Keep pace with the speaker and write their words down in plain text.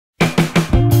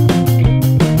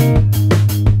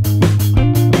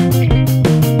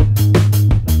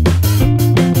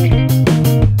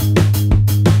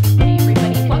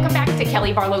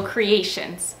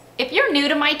creations. If you're new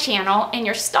to my channel and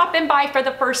you're stopping by for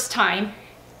the first time,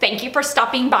 thank you for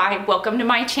stopping by. Welcome to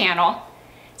my channel.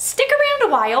 Stick around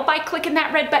a while by clicking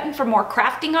that red button for more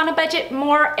crafting on a budget,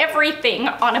 more everything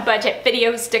on a budget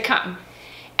videos to come.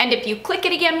 And if you click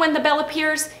it again when the bell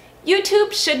appears,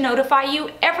 YouTube should notify you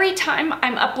every time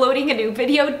I'm uploading a new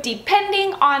video,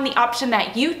 depending on the option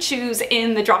that you choose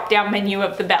in the drop-down menu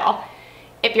of the bell.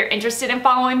 If you're interested in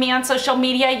following me on social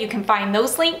media, you can find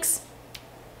those links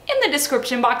in the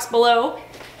description box below.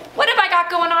 What have I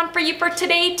got going on for you for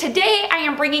today? Today I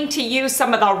am bringing to you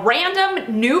some of the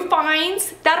random new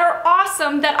finds that are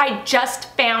awesome that I just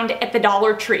found at the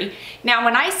Dollar Tree. Now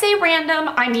when I say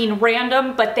random, I mean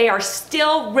random, but they are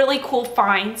still really cool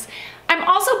finds. I'm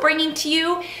also bringing to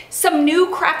you some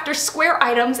new Crafter's Square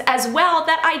items as well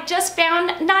that I just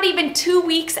found not even 2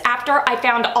 weeks after I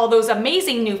found all those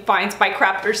amazing new finds by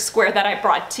Crafter's Square that I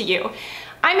brought to you.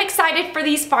 I'm excited for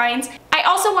these finds. I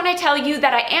also want to tell you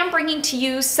that I am bringing to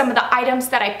you some of the items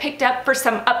that I picked up for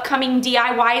some upcoming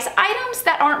DIYs, items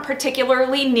that aren't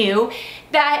particularly new,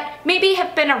 that maybe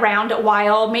have been around a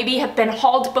while, maybe have been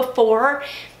hauled before,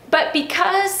 but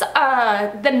because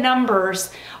the numbers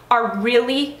are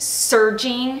really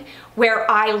surging where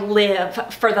I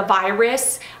live for the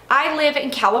virus. I live in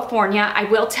California, I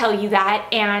will tell you that,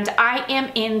 and I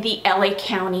am in the LA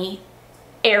County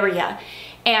area.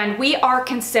 And we are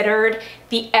considered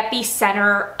the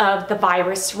epicenter of the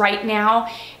virus right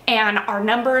now, and our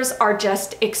numbers are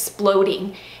just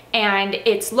exploding. And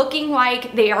it's looking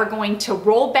like they are going to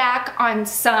roll back on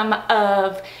some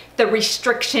of the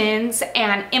restrictions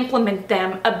and implement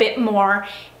them a bit more.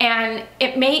 And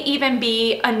it may even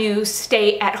be a new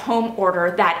stay-at-home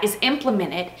order that is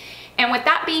implemented. And with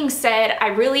that being said, I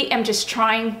really am just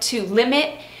trying to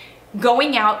limit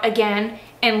going out again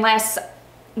unless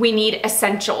we need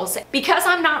essentials. Because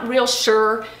I'm not real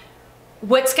sure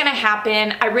what's gonna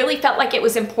happen, I really felt like it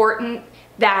was important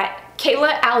that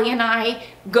Kayla, Allie, and I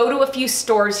go to a few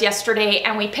stores yesterday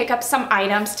and we pick up some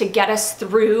items to get us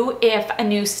through if a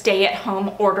new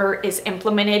stay-at-home order is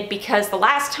implemented, because the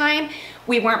last time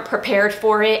we weren't prepared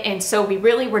for it, and so we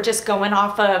really were just going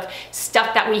off of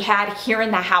stuff that we had here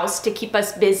in the house to keep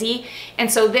us busy. And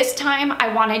so this time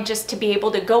I wanted just to be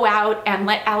able to go out and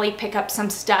let Allie pick up some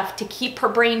stuff to keep her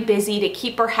brain busy, to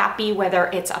keep her happy, whether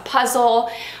it's a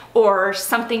puzzle or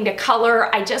something to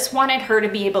color. I just wanted her to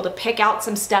be able to pick out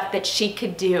some stuff that she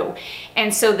could do.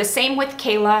 And so the same with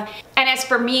Kayla. And as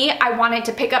for me, I wanted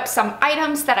to pick up some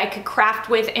items that I could craft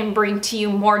with and bring to you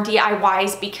more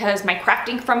DIYs, because my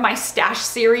crafting from my stash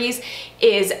series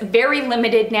is very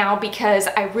limited now, because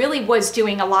I really was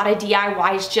doing a lot of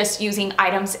DIYs just using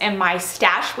items in my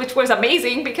stash, which was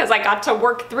amazing because I got to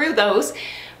work through those.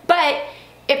 But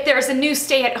if there's a new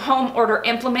stay-at-home order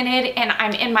implemented and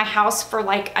I'm in my house for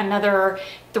like another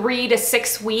 3 to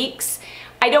 6 weeks,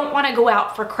 I don't want to go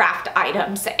out for craft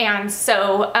items. And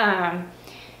so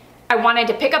I wanted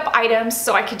to pick up items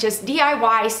so I could just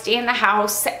DIY, stay in the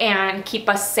house, and keep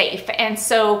us safe. And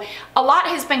so a lot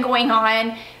has been going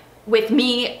on with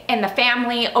me and the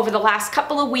family over the last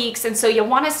couple of weeks, and so you'll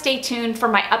want to stay tuned for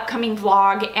my upcoming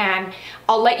vlog, and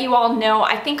I'll let you all know.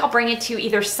 I think I'll bring it to you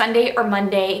either Sunday or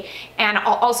Monday, and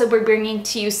I'll also be bringing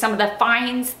to you some of the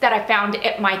finds that I found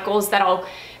at Michael's that I'll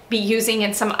be using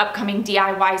in some upcoming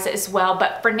DIYs as well.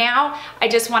 But for now, I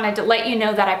just wanted to let you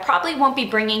know that I probably won't be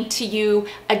bringing to you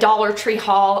a Dollar Tree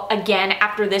haul again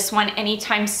after this one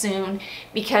anytime soon,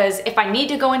 because if I need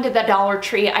to go into the Dollar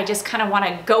Tree, I just kind of want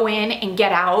to go in and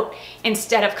get out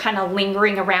instead of kind of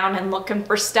lingering around and looking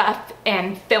for stuff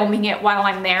and filming it while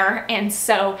I'm there. And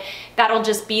so that'll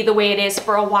just be the way it is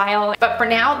for a while. But for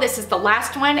now, this is the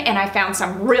last one, and I found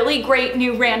some really great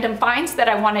new random finds that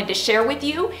I wanted to share with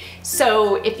you.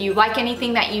 So if you like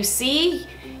anything that you see,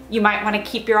 you might want to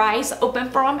keep your eyes open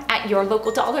for them at your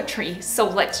local Dollar Tree. So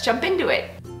let's jump into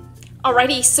it.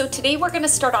 Alrighty, so today we're going to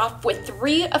start off with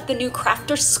 3 of the new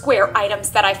Crafter's Square items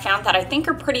that I found that I think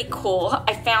are pretty cool.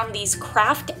 I found these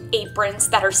craft aprons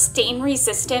that are stain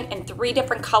resistant in 3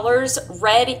 different colors,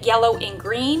 red, yellow, and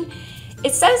green.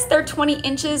 It says they're 20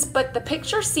 inches, but the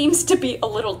picture seems to be a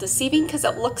little deceiving because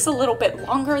it looks a little bit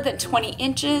longer than 20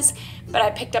 inches, but I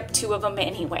picked up 2 of them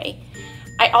anyway.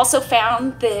 I also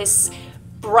found this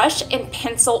brush and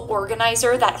pencil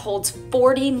organizer that holds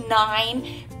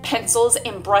 49 pencils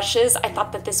and brushes. I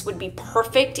thought that this would be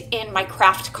perfect in my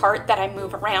craft cart that I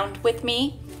move around with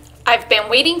me. I've been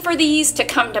waiting for these to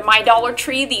come to my Dollar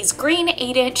Tree, these green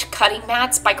 8-inch cutting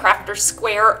mats by Crafter's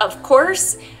Square, of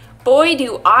course. Boy,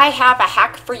 do I have a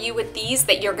hack for you with these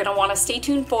that you're gonna wanna stay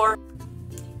tuned for.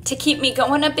 To keep me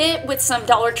going a bit with some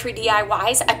Dollar Tree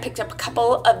DIYs, I picked up a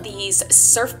couple of these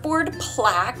surfboard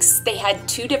plaques. They had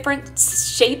 2 different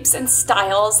shapes and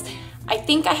styles. I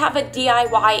think I have a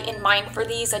DIY in mind for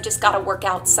these. I just gotta work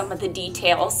out some of the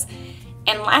details.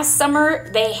 And last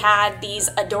summer, they had these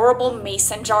adorable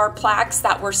mason jar plaques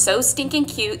that were so stinking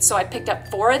cute, so I picked up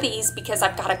 4 of these because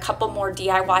I've got a couple more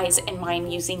DIYs in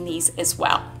mind using these as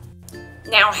well.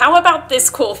 Now, how about this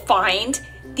cool find?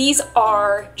 These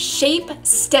are shape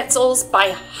stencils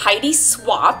by Heidi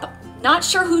Swap. Not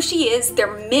sure who she is, they're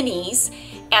minis,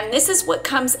 and this is what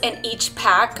comes in each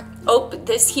pack. Oh,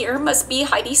 this here must be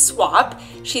Heidi Swap.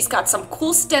 She's got some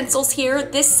cool stencils here.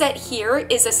 This set here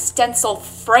is a stencil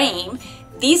frame.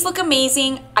 These look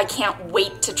amazing. I can't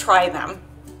wait to try them.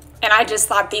 And I just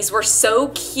thought these were so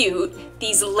cute.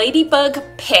 These ladybug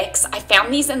picks, I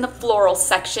found these in the floral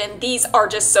section. These are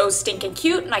just so stinking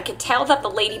cute, and I could tell that the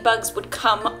ladybugs would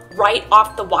come right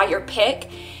off the wire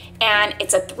pick. And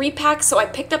it's a 3-pack, so I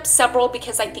picked up several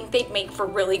because I think they'd make for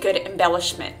really good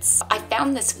embellishments. I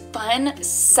found this fun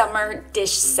summer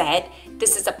dish set.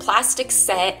 This is a plastic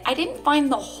set. I didn't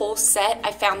find the whole set.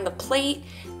 I found the plate,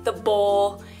 the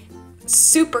bowl,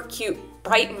 super cute,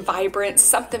 bright and vibrant,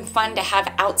 something fun to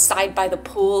have outside by the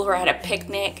pool or at a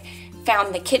picnic.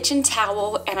 Found the kitchen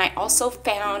towel, and I also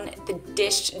found the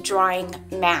dish drying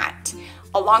mat.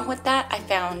 Along with that, I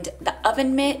found the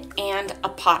oven mitt and a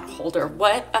pot holder.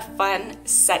 What a fun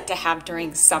set to have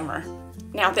during summer.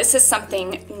 Now, this is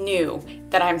something new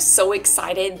that I'm so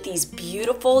excited. These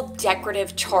beautiful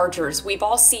decorative chargers. We've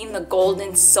all seen the gold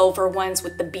and silver ones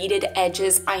with the beaded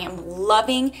edges. I am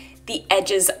loving the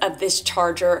edges of this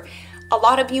charger. A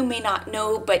lot of you may not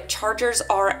know, but chargers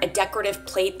are a decorative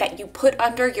plate that you put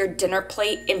under your dinner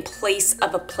plate in place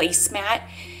of a placemat.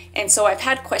 And so I've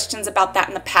had questions about that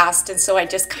in the past, and so I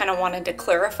just kind of wanted to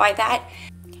clarify that.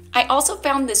 I also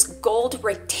found this gold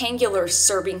rectangular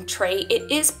serving tray. It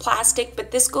is plastic,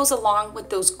 but this goes along with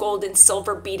those gold and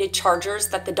silver beaded chargers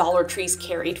that the Dollar Trees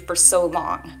carried for so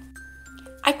long.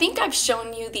 I think I've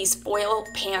shown you these foil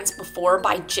pans before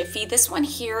by Jiffy. This one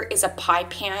here is a pie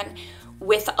pan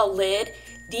with a lid.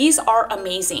 These are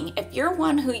amazing. If you're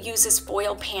one who uses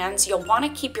foil pans, you'll want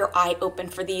to keep your eye open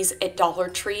for these at Dollar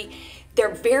Tree. They're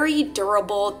very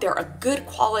durable. They're a good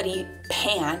quality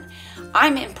pan.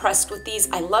 I'm impressed with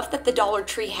these. I love that the Dollar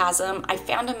Tree has them. I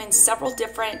found them in several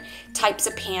different types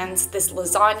of pans. This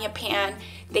lasagna pan.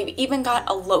 They've even got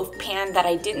a loaf pan that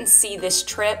I didn't see this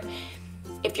trip.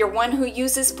 If you're one who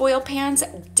uses foil pans,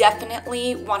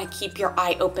 definitely want to keep your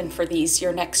eye open for these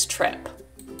your next trip.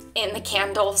 In the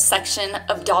candle section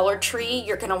of Dollar Tree,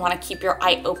 you're gonna wanna keep your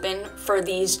eye open for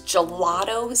these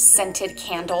gelato scented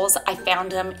candles. I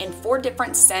found them in 4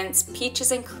 different scents: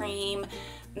 peaches and cream,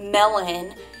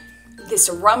 melon, this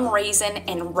rum raisin,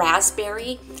 and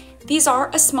raspberry. These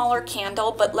are a smaller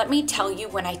candle, but let me tell you,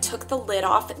 when I took the lid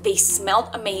off, they smelled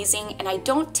amazing, and I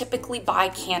don't typically buy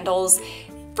candles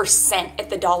for scent at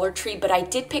the Dollar Tree, but I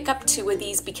did pick up 2 of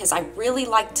these because I really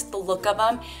liked the look of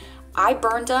them. I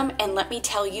burned them, and let me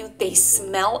tell you, they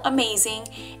smell amazing,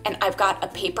 and I've got a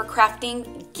paper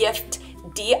crafting gift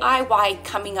DIY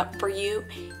coming up for you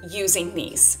using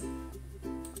these.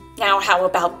 Now, how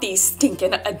about these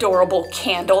stinking adorable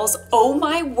candles? Oh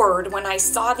my word, when I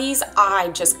saw these, I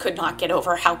just could not get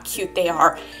over how cute they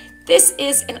are. This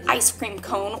is an ice cream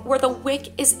cone where the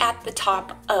wick is at the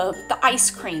top of the ice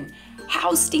cream.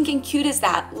 How stinking cute is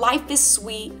that? Life is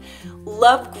sweet.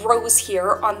 Love grows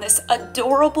here on this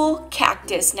adorable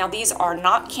cactus. Now, these are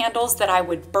not candles that I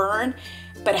would burn,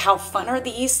 but how fun are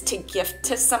these to gift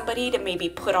to somebody to maybe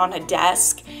put on a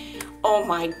desk? Oh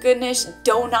my goodness,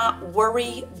 do not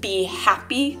worry, be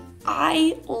happy.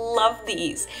 I love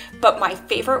these, but my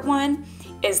favorite one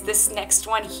is this next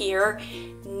one here.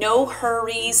 No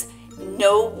hurries,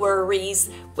 no worries,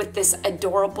 with this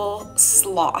adorable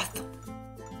sloth.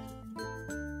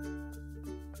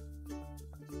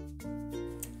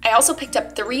 I also picked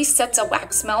up 3 sets of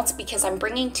wax melts because I'm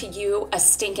bringing to you a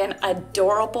stinking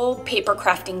adorable paper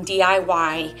crafting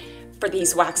DIY for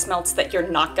these wax melts that you're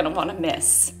not gonna wanna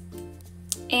miss.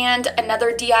 And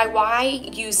another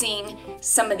DIY using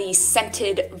some of these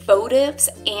scented votives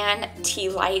and tea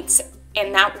lights,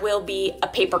 and that will be a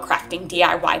paper crafting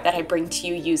DIY that I bring to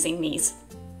you using these.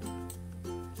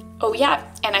 Oh yeah,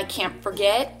 and I can't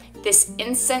forget this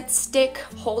incense stick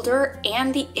holder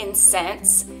and the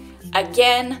incense.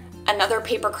 Again, another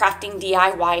paper crafting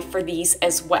DIY for these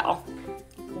as well.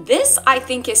 This I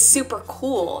think is super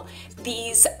cool.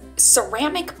 these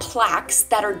ceramic plaques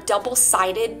that are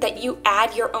double-sided that you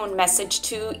add your own message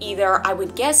to, either, I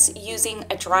would guess, using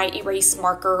a dry erase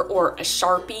marker or a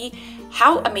Sharpie.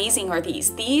 How amazing are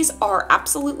these? These are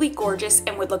absolutely gorgeous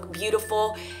and would look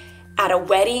beautiful at a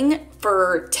wedding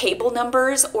for table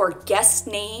numbers or guest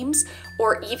names,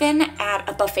 or even at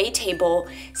a buffet table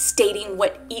stating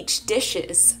what each dish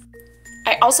is.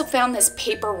 I also found this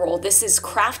paper roll. This is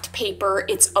craft paper.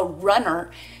 It's a runner,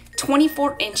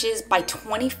 24 inches by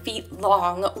 20 feet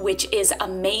long, which is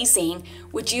amazing.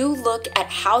 Would you look at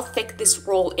how thick this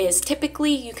roll is?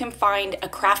 Typically, you can find a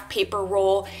craft paper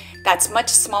roll that's much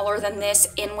smaller than this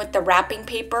in with the wrapping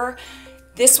paper.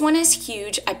 This one is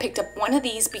huge. I picked up one of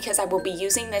these because I will be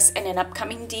using this in an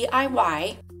upcoming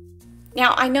DIY.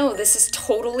 Now, I know this is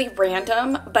totally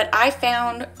random, but I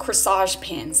found corsage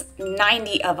pins,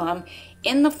 90 of them,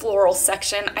 in the floral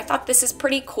section. I thought this is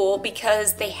pretty cool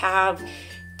because they have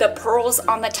the pearls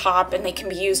on the top and they can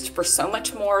be used for so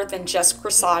much more than just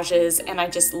corsages, and I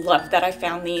just love that I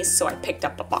found these, so I picked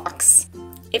up a box.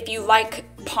 If you like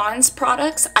Pond's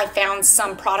products, I found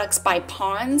some products by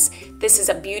Pond's. This is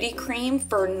a beauty cream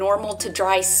for normal to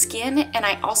dry skin, and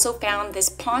I also found this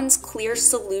Pond's Clear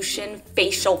Solution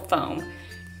Facial Foam.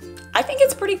 I think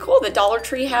it's pretty cool that Dollar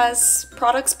Tree has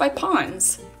products by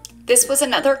Pond's. This was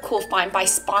another cool find by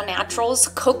Spa Naturals,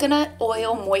 Coconut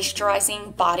Oil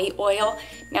Moisturizing Body Oil.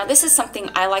 Now this is something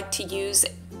I like to use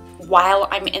while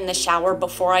I'm in the shower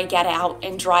before I get out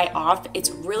and dry off.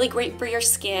 It's really great for your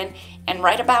skin, and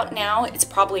right about now it's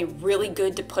probably really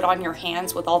good to put on your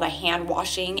hands with all the hand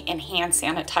washing and hand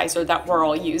sanitizer that we're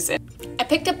all using. I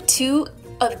picked up 2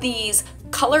 of these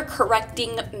color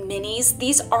correcting minis.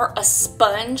 These are a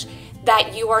sponge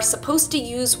that you are supposed to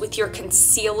use with your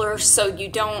concealer so you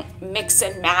don't mix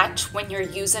and match when you're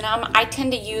using them. I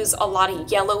tend to use a lot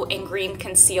of yellow and green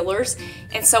concealers,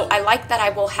 and so I like that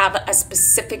I will have a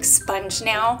specific sponge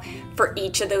now for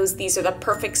each of those. These are the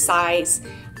perfect size.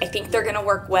 I think they're gonna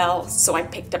work well, so I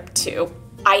picked up 2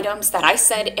 items that I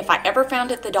said if I ever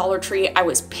found at the Dollar Tree, I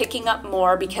was picking up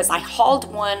more because I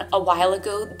hauled one a while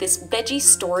ago, this veggie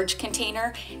storage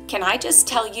container. Can I just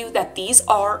tell you that these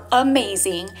are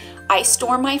amazing? I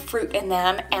store my fruit in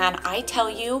them, and I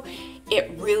tell you, it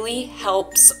really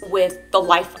helps with the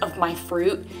life of my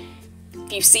fruit.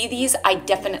 If you see these, I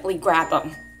definitely grab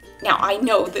them. Now, I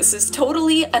know this is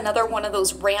totally another one of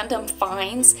those random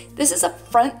finds. This is a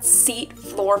front seat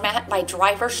floor mat by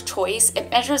Driver's Choice.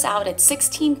 It measures out at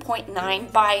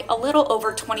 16.9 by a little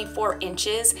over 24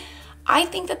 inches. I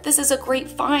think that this is a great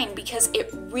find because it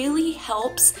really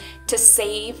helps to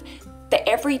save the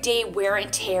everyday wear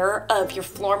and tear of your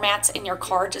floor mats in your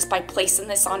car just by placing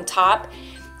this on top.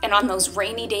 And on those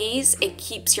rainy days, it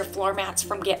keeps your floor mats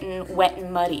from getting wet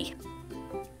and muddy.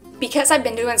 Because I've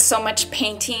been doing so much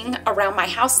painting around my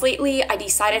house lately, I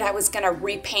decided I was gonna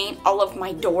repaint all of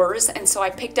my doors, and so I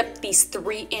picked up these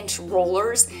 3-inch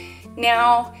rollers.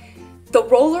 Now, the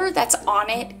roller that's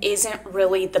on it isn't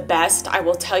really the best, I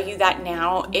will tell you that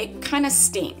now. It kind of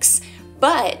stinks,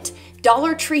 but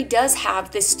Dollar Tree does have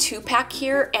this 2-pack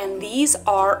here, and these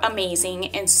are amazing,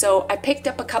 and so I picked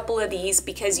up a couple of these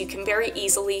because you can very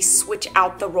easily switch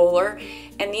out the roller,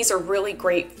 and these are really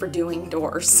great for doing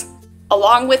doors.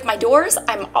 Along with my doors,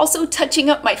 I'm also touching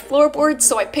up my floorboards,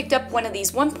 so I picked up one of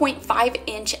these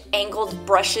 1.5-inch angled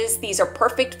brushes. These are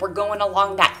perfect for going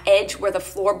along that edge where the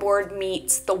floorboard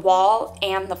meets the wall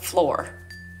and the floor.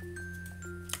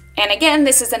 And again,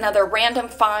 this is another random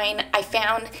find. I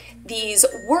found these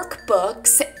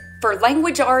workbooks for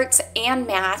language arts and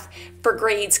math for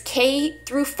grades K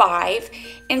through 5.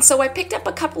 And so I picked up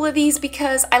a couple of these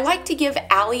because I like to give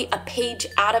Allie a page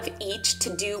out of each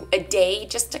to do a day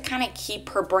just to kind of keep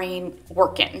her brain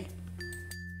working.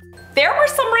 There were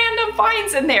some random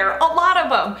finds in there, a lot of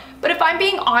them. But if I'm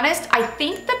being honest, I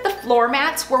think that the floor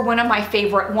mats were one of my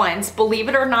favorite ones, believe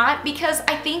it or not, because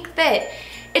I think that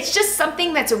it's just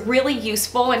something that's really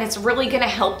useful, and it's really gonna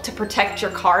help to protect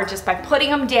your car just by putting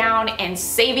them down and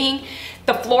saving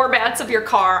the floor mats of your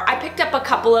car. I picked up a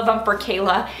couple of them for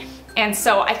Kayla, and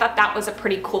so I thought that was a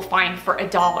pretty cool find for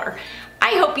 $1.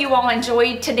 I hope you all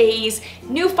enjoyed today's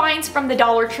new finds from the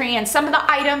Dollar Tree and some of the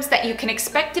items that you can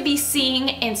expect to be seeing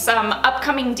in some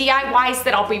upcoming DIYs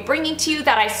that I'll be bringing to you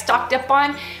that I stocked up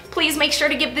on. Please make sure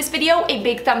to give this video a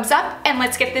big thumbs up, and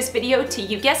let's get this video to,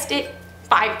 you guessed it,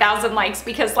 5,000 likes,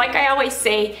 because like I always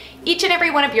say, each and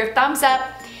every one of your thumbs up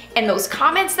and those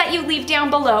comments that you leave down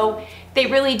below, they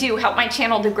really do help my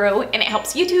channel to grow, and it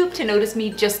helps YouTube to notice me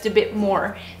just a bit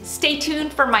more. Stay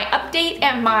tuned for my update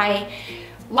and my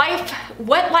life,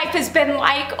 what life has been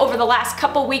like over the last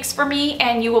couple weeks for me,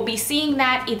 and you will be seeing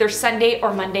that either Sunday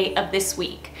or Monday of this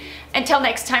week. Until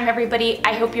next time, everybody,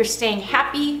 I hope you're staying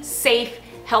happy, safe,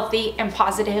 healthy, and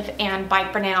positive, and bye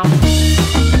for now.